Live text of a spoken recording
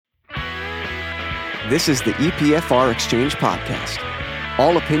This is the EPFR Exchange Podcast.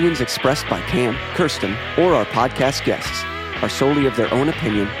 All opinions expressed by Cam, Kirsten, or our podcast guests are solely of their own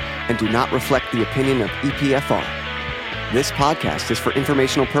opinion and do not reflect the opinion of EPFR. This podcast is for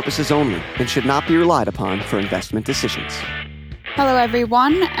informational purposes only and should not be relied upon for investment decisions. Hello,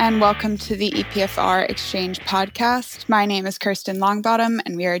 everyone, and welcome to the EPFR Exchange Podcast. My name is Kirsten Longbottom,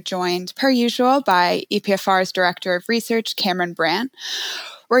 and we are joined, per usual, by EPFR's Director of Research, Cameron Brandt.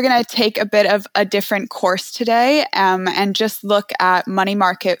 We're going to take a bit of a different course today and just look at money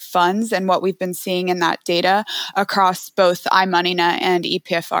market funds and what we've been seeing in that data across both iMoneyNet and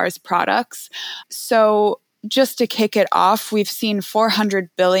EPFR's products. So just to kick it off, we've seen $400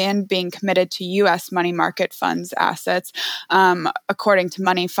 billion being committed to U.S. money market funds assets, according to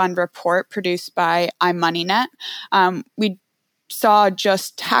Money Fund Report produced by iMoneyNet. We saw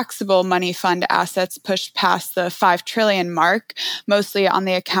just taxable money fund assets push past the $5 trillion mark, mostly on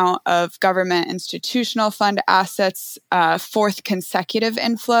the account of government institutional fund assets, fourth consecutive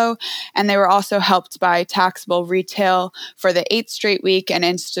inflow. And they were also helped by taxable retail for the 8th straight week and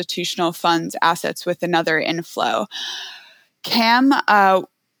institutional funds assets with another inflow. Cam,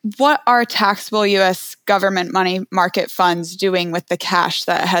 what are taxable U.S. government money market funds doing with the cash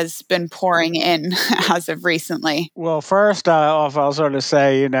that has been pouring in as of recently? Well, first off, I'll sort of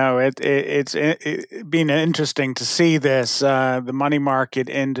say, it's been interesting to see this. The money market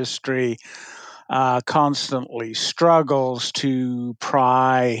industry constantly struggles to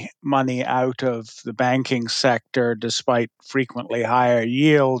pry money out of the banking sector despite frequently higher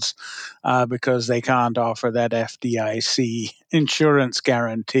yields because they can't offer that FDIC insurance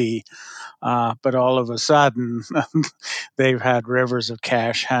guarantee. But all of a sudden, they've had rivers of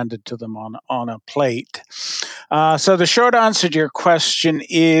cash handed to them on a plate. So the short answer to your question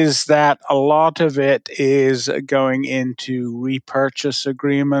is that a lot of it is going into repurchase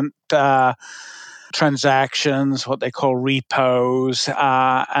agreement transactions, what they call repos,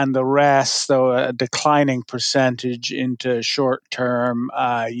 and the rest, though a declining percentage, into short-term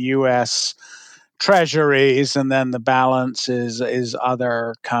U.S. treasuries, and then the balance is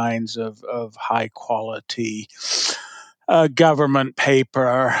other kinds of high quality government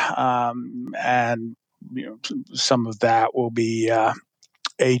paper, and some of that will be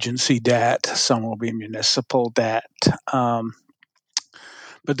agency debt, some will be municipal debt.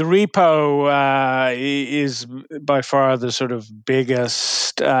 But the repo is by far the sort of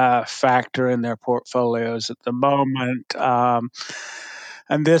biggest factor in their portfolios at the moment. And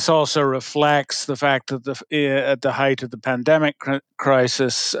this also reflects the fact that at the height of the pandemic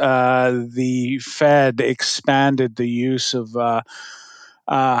crisis, the Fed expanded the use of a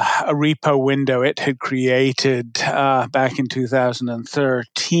repo window it had created back in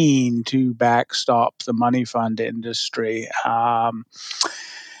 2013 to backstop the money fund industry.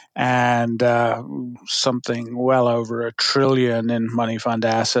 And something well over $1 trillion in money fund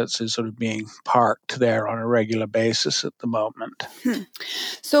assets is sort of being parked there on a regular basis at the moment.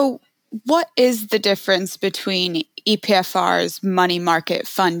 So what is the difference between EPFR's money market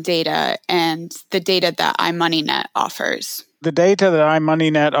fund data and the data that iMoneyNet offers? The data that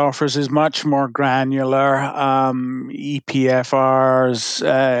iMoneyNet offers is much more granular. EPFR's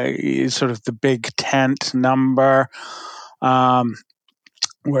is sort of the big tent number.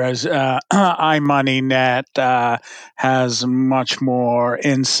 Whereas iMoneyNet has much more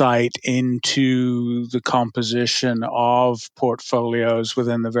insight into the composition of portfolios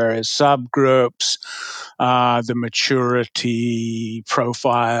within the various subgroups, the maturity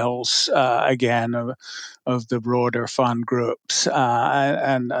profiles, again, of the broader fund groups,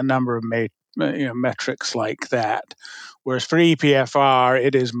 and a number of metrics like that. Whereas for EPFR,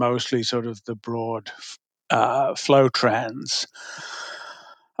 it is mostly sort of the broad flow trends.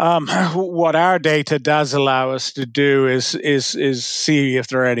 What our data does allow us to do is see if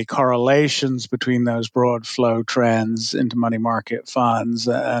there are any correlations between those broad flow trends into money market funds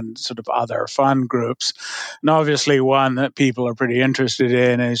and sort of other fund groups. And obviously one that people are pretty interested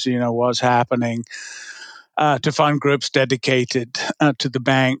in is, what's happening to fund groups dedicated to the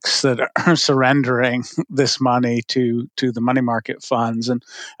banks that are surrendering this money to the money market funds. And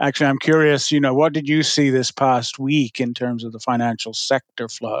actually, I'm curious, what did you see this past week in terms of the financial sector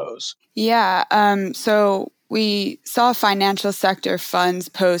flows? Yeah, so we saw financial sector funds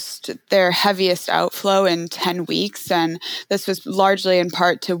post their heaviest outflow in 10 weeks, and this was largely in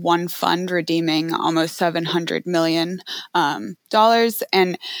part to one fund redeeming almost $700 million.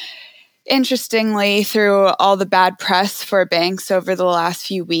 And Interestingly, through all the bad press for banks over the last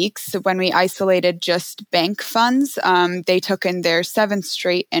few weeks, when we isolated just bank funds, they took in their 7th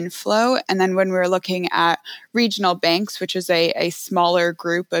straight inflow. And then when we were looking at regional banks, which is a smaller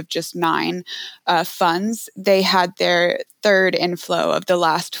group of just 9 funds, they had their 3rd inflow of the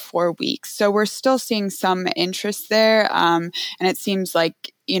last 4 weeks. So we're still seeing some interest there. And it seems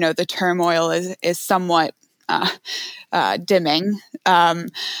like, the turmoil is somewhat dimming.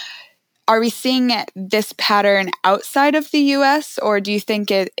 Are we seeing this pattern outside of the U.S., or do you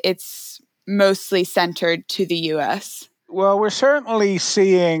think it's mostly centered to the U.S.? Well, we're certainly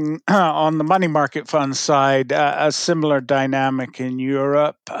seeing on the money market fund side a similar dynamic in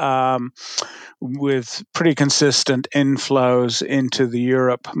Europe, with pretty consistent inflows into the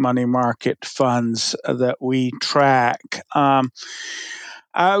Europe money market funds that we track.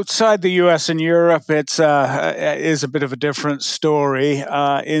 Outside the U.S. and Europe, it's is a bit of a different story.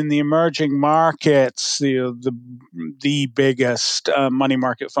 In the emerging markets, the biggest money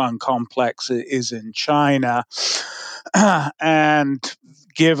market fund complex is in China, and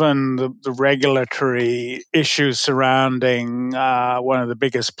given the regulatory issues surrounding one of the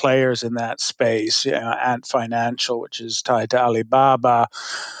biggest players in that space, Ant Financial, which is tied to Alibaba,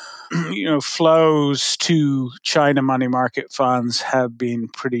 flows to China money market funds have been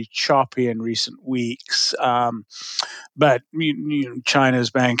pretty choppy in recent weeks. But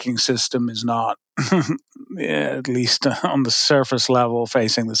China's banking system is not, at least on the surface level,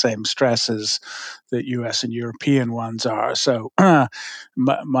 facing the same stresses that U.S. and European ones are. So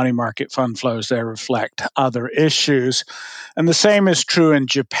money market fund flows there reflect other issues. And the same is true in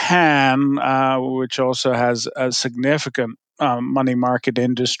Japan, which also has a significant money market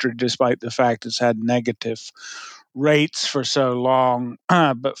industry, despite the fact it's had negative rates for so long,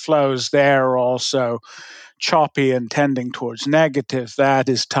 but flows there are also choppy and tending towards negative. That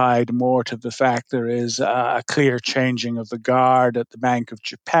is tied more to the fact there is a clear changing of the guard at the Bank of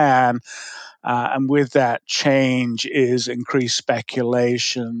Japan. And with that change is increased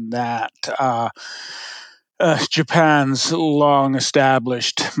speculation that Japan's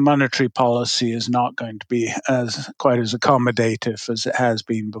long-established monetary policy is not going to be quite as accommodative as it has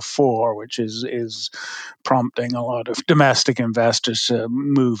been before, which is prompting a lot of domestic investors to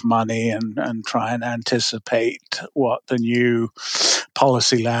move money and try and anticipate what the new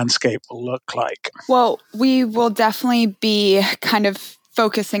policy landscape will look like. Well, we will definitely be kind of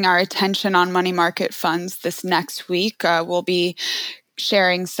focusing our attention on money market funds this next week. We'll be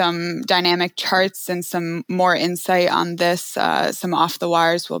sharing some dynamic charts and some more insight on this. Some off the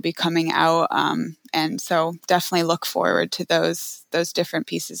wires will be coming out. And so definitely look forward to those different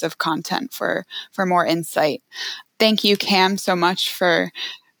pieces of content for more insight. Thank you, Cam, so much for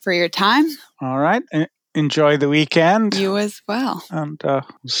your time. All right. Enjoy the weekend. You as well. And we'll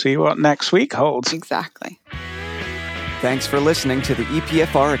see what next week holds. Exactly. Thanks for listening to the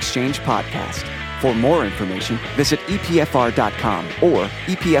EPFR Exchange Podcast. For more information, visit epfr.com or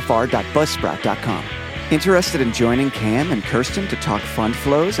epfr.buzzsprout.com. Interested in joining Cam and Kirsten to talk fund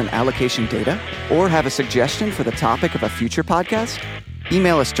flows and allocation data? Or have a suggestion for the topic of a future podcast?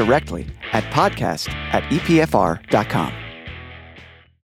 Email us directly at podcast@epfr.com.